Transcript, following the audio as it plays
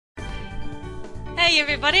Hey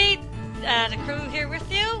everybody, the crew here with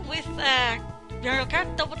you with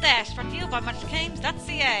Kart Double Dash, brought to you by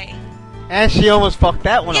MuchGames.ca. And she almost fucked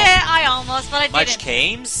that one up. Yeah, I almost, but I didn't. Much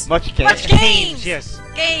games? Much games. Much games! Yes.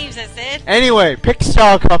 Games, I said. Anyway, pick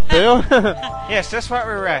Star Cup, Bill. Yes, that's what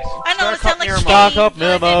we're at. I know, it sounds like Star games, Cup, but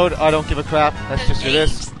mirror I mode. didn't. I don't give a crap. That's just what it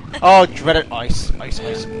is. Games. Oh, dreaded ice. Ice,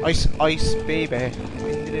 baby.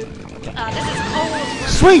 This is cold.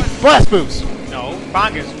 Sweet! Blast boost! No,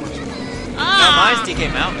 Bonga's worse. No, mine's DK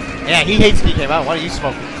Mountain. Yeah, he hates DK Mountain. Why are you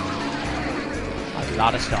smoking? A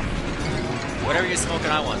lot of stuff. Whatever you're smoking,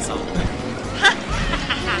 I want some.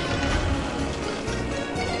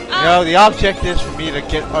 You know, the object is for me to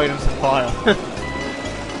get items to file.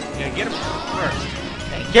 Yeah, get him first.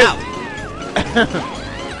 Get out!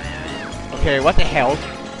 Okay, what the hell?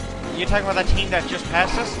 You talking about that team that just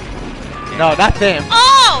passed us? No, not them.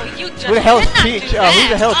 Oh, you just Who the hell is did not Peach? do Who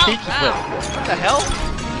the hell is that. Peach is wow. with? What the hell?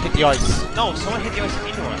 Hit the ice. No, someone hit the ice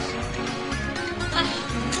into us.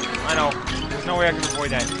 I know. There's no way I can avoid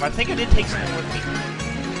that. But I think I did take someone with me.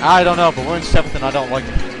 I don't know, but we're in 7th and I don't like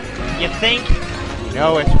it. You think?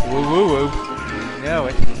 Know it. Woo woo woo. Know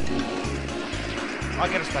it. I'll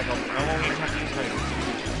get us back up. I won't even have to use items.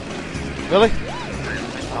 Really?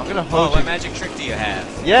 I'm gonna Oh, hold what you. magic trick do you have?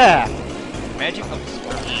 Yeah. Magic of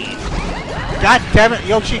speed. God damn it,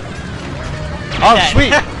 Yoshi. Oh, that.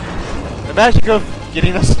 sweet. The magic of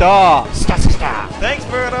getting a star. Star. Thanks,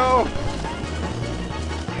 Birdo!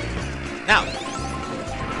 Now,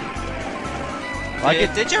 Like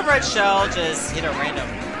it. did your red shell just hit a random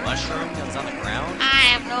mushroom that was on the ground? I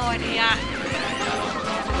have no idea.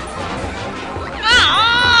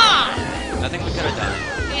 Ah! Nothing we could have done.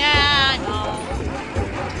 Yeah, I know.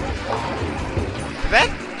 Did that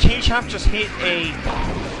chain chomp just hit a...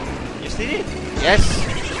 Yes, they did. Yes.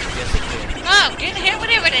 Yes, it did. Oh, getting hit with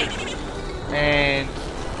everything. And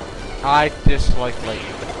I dislike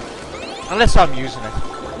lightning. Unless I'm using it.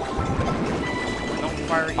 Don't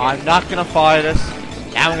fire it yet. I'm not gonna fire this.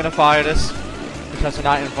 Now I'm gonna fire this. Because they're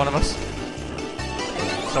not in front of us.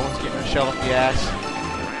 Someone's getting a shell up the ass.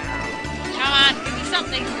 Come on, give me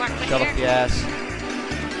something to work with Shell up here. the ass.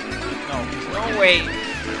 No, no way.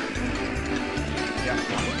 Yeah.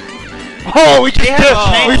 Oh, we just, They had a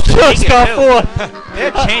chance we to just take it, got too. fourth. They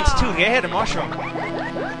had a chance too. They had a mushroom.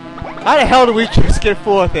 How the hell did we just get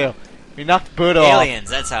fourth there? We knocked Bird off. Aliens,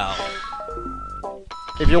 that's how.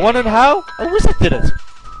 If you're wondering how, I wish I did it.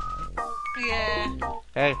 Yeah.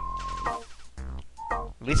 Hey.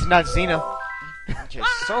 At least it's not Xena. Just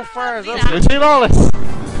so far a little Yeah. It's lawless.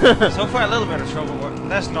 So far a little bit of trouble, but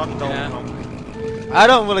that's not the Yeah. I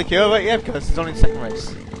don't really care about it yet because it's only the second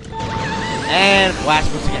race. And blast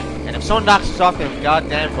boost again. And if someone knocks us off their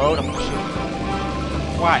goddamn road, I'm gonna shoot.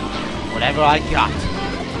 Why? Whatever I got.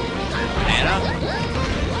 Banana?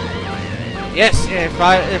 Yes, if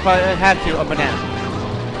I had to, a banana.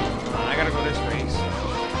 I gotta go this race.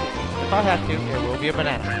 If I have to, it will be a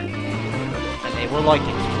banana. And they will like it.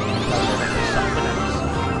 Because they're gonna be some bananas.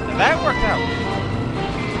 Now that worked out.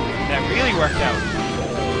 That really worked out.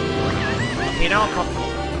 Okay, now I'm comfortable.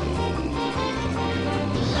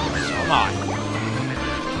 So am I.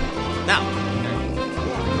 Now.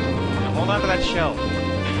 Now hold on to that shell.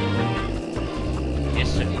 Yes,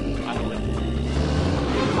 sir. I will.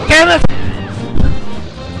 Damn it!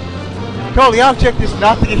 Cole, the object is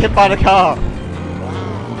not to get hit by the car.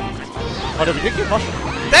 Oh, no, we did get mushroom.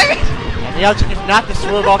 Dang it! And the object is not to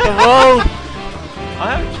swerve off the road. I'm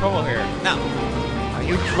having trouble here. Now. Are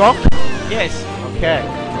you drunk? Yes. Okay.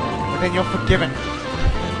 Well, then you're forgiven.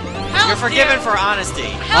 How You're forgiven dare- for honesty.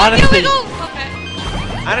 How dare we Honesty. go? Okay.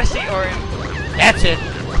 Honesty or... That's it.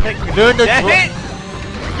 Learn to Damn it!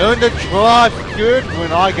 learn to drive good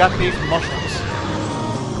when I got these mushrooms.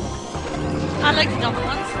 I like the double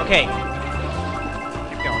ones. Okay.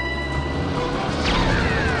 Keep going.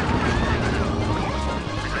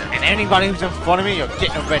 And anybody who's in front of me, you're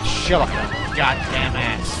getting a red shell up there. Goddamn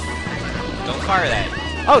ass. Don't fire that.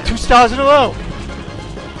 Oh, 2 stars in a row.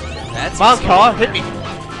 That's Come on, car, hit me.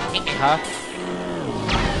 Hit me, car.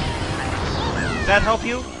 Does that help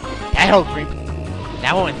you? That helped me.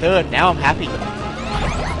 Now I'm in 3rd. Now I'm happy.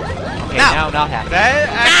 Okay, now I'm not happy. That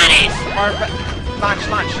actually... Launch.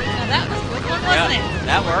 Now that was a good one, wasn't it?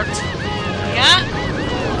 That worked. Yeah.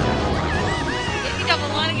 Get me double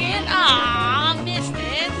one again. Ah, missed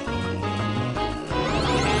it.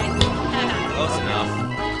 Close enough.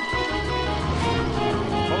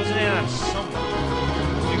 Closing in on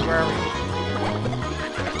someone. See where are we?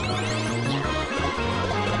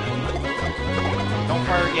 Don't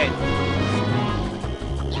fire it yet.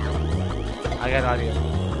 I got an idea.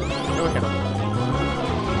 Go ahead.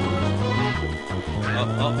 Oh.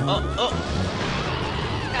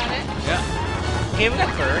 it. Yeah. Okay, we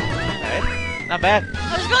got third. Alright. Not bad.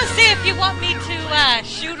 I was going to say if you want me to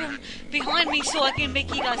shoot him behind me so I can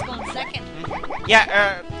make you guys go in second.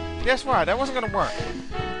 Yeah, guess what? That wasn't gonna work.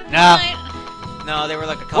 No. No, they were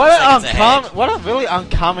like a couple seconds ahead. What a really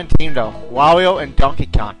uncommon team though. Wario and Donkey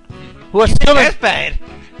Kong, who are still in. That's bad.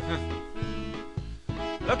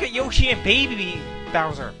 Look at Yoshi and Baby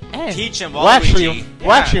Bowser. Hey, Teach him, we're actually, Waluigi.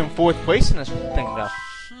 we're actually in 4th place in this thing though.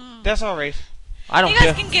 That's alright. I don't You guys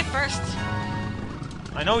care. can get first.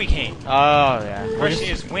 I know we can. Oh yeah. Question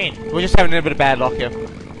is win. We're just having a little bit of bad luck here.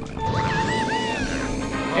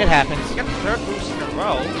 It happens. We got the third boost in a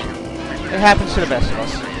row. It happens to the best of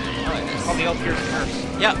us. Called the Elfier's Curse.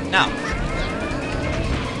 Yep, now.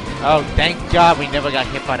 Oh, thank God we never got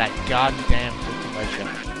hit by that goddamn situation.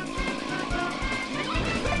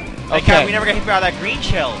 Thank God we never got hit by that green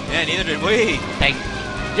shell. Yeah, neither did we. Thank.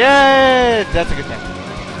 Yeah, that's a good thing.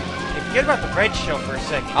 Hey, forget about the red shell for a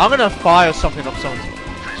second. I'm gonna fire something up someone's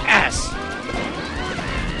ass.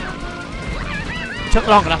 Took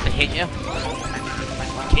long enough to hit you.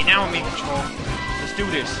 Okay, now I'm in control. Let's do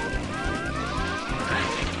this.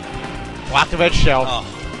 Block the red shell. Oh.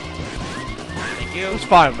 Thank you. Who's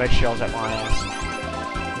firing red shells at my ass?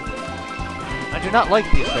 I do not like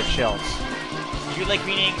these red shells. You like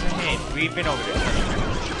green eggs and ham. We've been over this.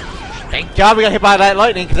 Thank God we got hit by that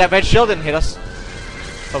lightning because that red shell didn't hit us.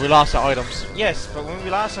 But we lost our items. Yes, but when we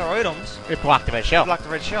lost our items, It blocked the red shell. we blocked the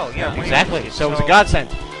red shell. Yeah, Exactly. So it was a godsend.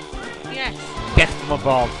 Yes. Death from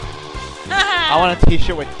above. I want a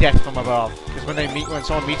t-shirt with death from above. Because when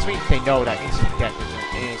someone meets me, they know that instant death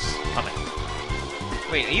is coming.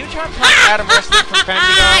 Wait, are you trying to talk Adam Wrestling from Family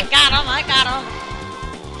I Guy? got him.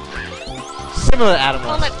 Similar to Adam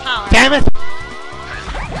Bullet West. power. Damn it!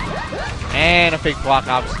 And a fake block,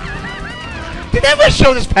 obviously. Did that red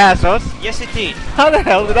shell just pass us? Yes, it did. How the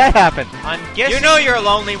hell did that happen? I'm guessing. You know you're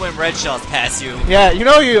lonely when red shells pass you. Yeah, you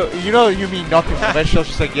mean nothing from the red shell's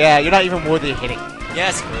just like, yeah, you're not even worthy of hitting.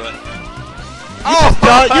 Yeah, screw it.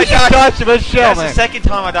 You just dodged the red shell, That's man. the second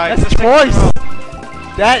time I died. That's the second twice. row.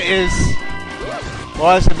 That is...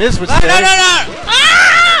 Well, as the Miz would No, say... no, no, no!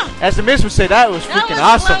 Ah! As the Miz would say, that was That freaking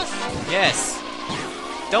was awesome. close. Yes.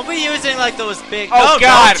 Don't be using like those big. Oh, no,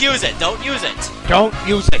 God. don't use it. Don't use it. Don't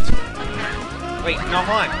use it. Wait, no,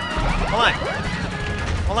 hold on. Hold on.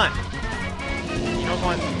 Hold on. You know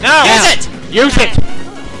what? No! Use it. Use it.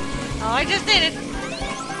 Oh, I just did it.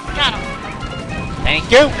 Got him. Thank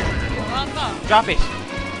you. Wrong ball. Drop it.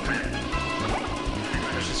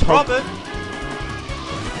 Just hope Drop it.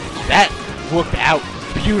 that worked out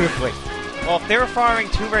beautifully. Well, if they were firing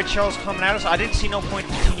 2 red shells coming at us, I didn't see no point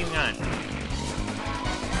in continuing on.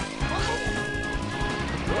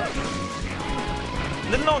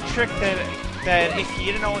 Little known trick that if you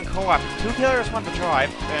didn't know in co-op, 2 players want to drive,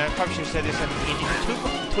 and I probably should have said this at the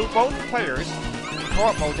beginning, both players in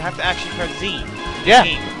co-op mode have to actually press Z. Yeah.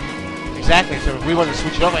 Game. Exactly. So if we wanted to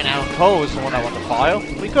switch it up right now, and Cole is the one I want to file,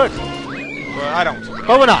 we could. Well, I don't.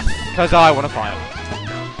 But we're not, because I want to file.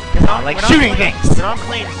 Because I like When shooting I'm playing, things. When I'm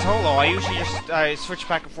playing solo, I usually just switch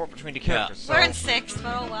back and forth between the characters. So. We're in 6th,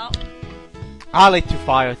 but oh well. I like to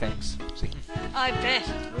fire things. See? I bet.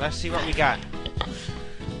 Let's see what we got.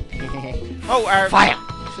 Oh, our Fire!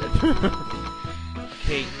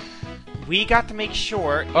 Okay, we got to make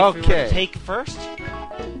sure if we were Okay. to take first.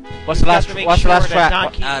 What's the last? What's the last track?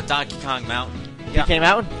 Donkey Kong Mountain. Yeah. King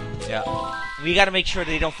Mountain? Yeah. We got to make sure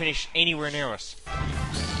they don't finish anywhere near us.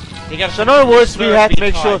 They got. So in other words, we have to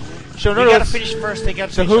make sure. So in We other got to words, finish first. They got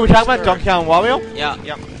to. so who are we talking about? Donkey Kong and Wario? Yeah.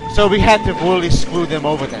 Yep. So we had to really screw them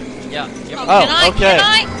over then. Yeah. Oh, okay. Can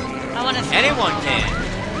I? I want to see. Anyone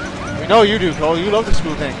can. We know you do, Cole. You love to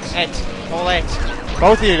screw things. Colette.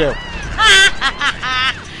 Both of you do.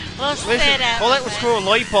 We'll Listen, sit out. Colette would screw a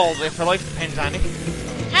light bulb if her life depends on it.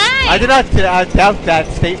 Hey! I did not doubt that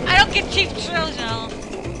statement. I don't get cheap thrills, you know.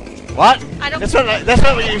 What? I don't. That's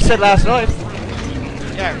not what you said last night.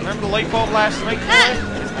 Yeah, remember the light bulb last night?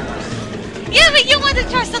 Colette? Yeah, but you want to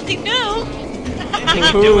try something new. Can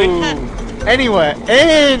you do it? Ooh. Anyway.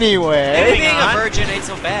 Maybe being a on. virgin ain't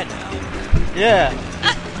so bad now. Yeah.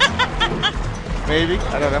 Maybe.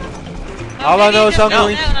 I don't know. Well, All I maybe know you is just I'm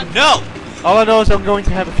don't going. know. No. All I know is I'm going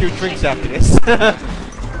to have a few drinks after this.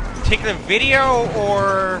 Take the video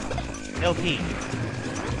or LP?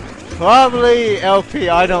 Probably LP.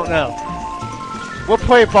 I don't know. We'll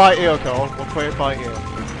play it by ear, Cole. We'll play it by ear.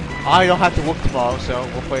 I don't have to work tomorrow, so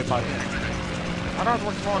we'll play it by ear. I don't have to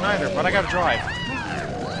work tomorrow either, but I got to drive.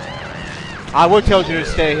 I would tell you to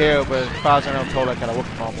stay here, but as far as I know, I'm told I gotta work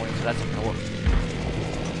tomorrow morning, so that's not gonna work.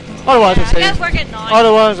 Otherwise, Yeah, I I say. gotta work at 9.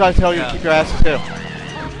 Otherwise, I tell you Yeah. to keep your asses here.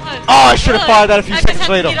 Why? Well, Oh, I should have good. fired that a few I just seconds had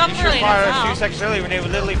to later. get up You should early, fire that's a few all. seconds earlier when they were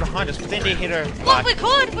literally behind us, but then they hit her. Well, we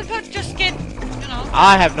could just get, you know.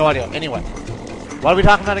 I have no idea. Anyway, what are we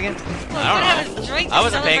talking about again? I don't know. I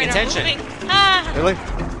wasn't paying attention. Ah, Really?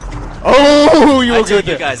 Oh, you I were good took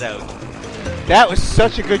you there. guys out. That was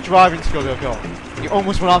such a good driving skill there, Phil. You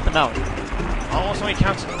almost went off the mountain. Almost only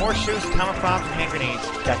counts horseshoes, atomic bombs, and hand grenades.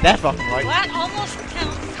 Got that fucking right. what almost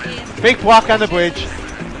counts in. Fake block on the bridge.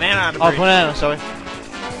 Banana on the Oh, bridge. banana, sorry.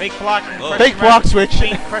 Fake block and Whoa. crush Fake block switch.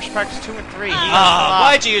 Crush practice 2 and 3. You Ah. got the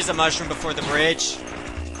Why'd you use the mushroom before the bridge?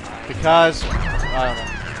 Because, I don't know.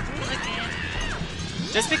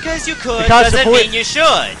 Just because you could Because the doesn't boy- mean you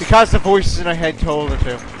should. Because the voices in her head told her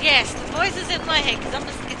to. Yes, the voice is in my head because I'm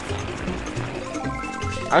a schizo.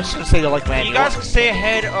 I was just gonna say they're like man. You guys can stay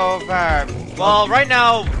ahead of. Well, right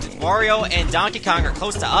now, Wario and Donkey Kong are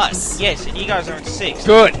close to us. Yes, and you guys are in 6th.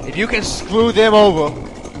 Good. If you can screw them over,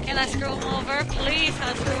 Can I screw him over? Please, can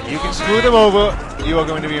I screw him over? you can screw them over, you are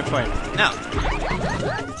going to be in front. No.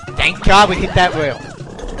 Thank God we hit that rail.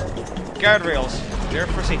 Guardrails. They're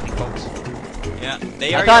for safety, folks. Yeah,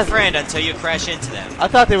 they I are your thought- friend until you crash into them. I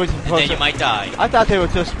thought they were And supposed then to. you might die. I thought they were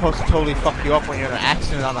just supposed to totally fuck you up when you're in an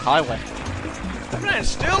accident on the highway. Man,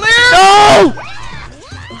 still there? No!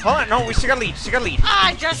 Hold on, no, we still got lead. Still got lead.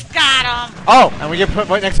 I just got him. Oh, and we get put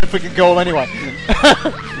right next to the freaking goal anyway.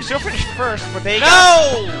 We still finished first, but they No!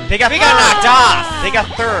 got. They got. We got knocked off! They got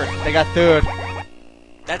 3rd. They got third.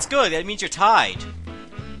 That's good. That means you're tied.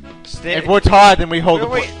 If we're tied, then we hold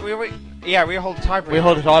the Yeah, we hold the tiebreaker. we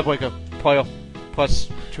hold the tiebreaker. Player plus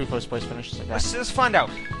 2 first place finishes like that. Let's find out.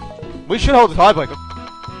 We should hold the tiebreaker.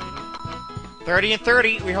 30 and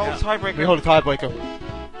 30. We hold the tiebreaker. We hold the tiebreaker.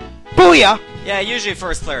 Booyah! Yeah, usually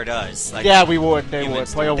first player does. Like, Yeah, we would. They would.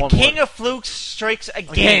 humans Player do. one King would. of Flukes strikes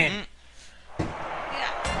again. Again.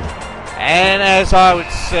 Yeah. And as I would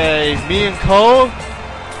say, me and Cole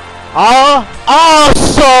are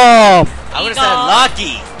awesome! I would have said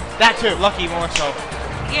lucky. That too. Lucky more so.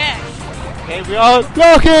 Yes. Okay, we are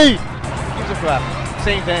lucky! Use a flap.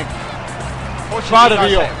 Same thing. Fortunately, Try you to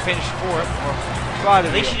guys deal. finished 4th. Try to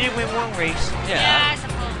At least deal. you did win one race. Yeah, I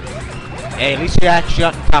suppose. Hey, at least you actually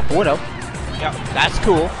got in top four though. Yep. That's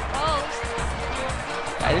cool. Suppose.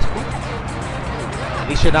 That is cool. At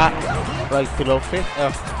least you're not like below fifth,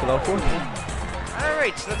 below fourth.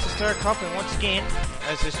 Alright, so that's the Star Cup, and once again,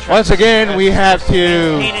 as this track Once again, we have to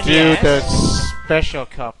pain in the do ass. the special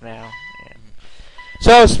cup now. Yeah.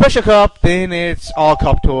 So special cup, then it's all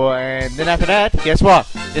cup tour, and then after that, guess what?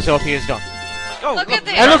 This LP is done. Oh, Look at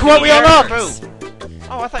this. And look what we unlocked!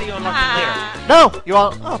 Oh, I thought you unlocked Ah. No, you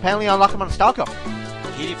all. Oh, apparently you unlock them on the Star Cup.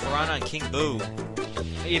 Petey Piranha and King Boo. them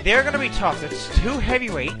later. Yeah, they're gonna be tough. It's 2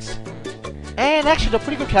 heavyweights. And actually, they're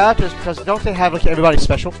pretty good characters because don't they have like everybody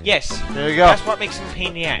special? Yes. There you go. That's what makes them a pain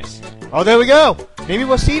in the ass. Oh, there we go. Maybe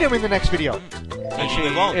we'll see them in the next video. Maybe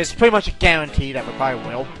we won't. It's pretty much a guarantee that we probably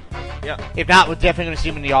will. Yeah. If not, we're definitely going to see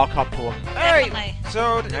them in the All Cup tour. Definitely.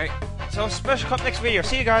 Alright, so special cup next video.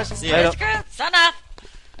 See you guys. See ya. Later. Screw. Son off.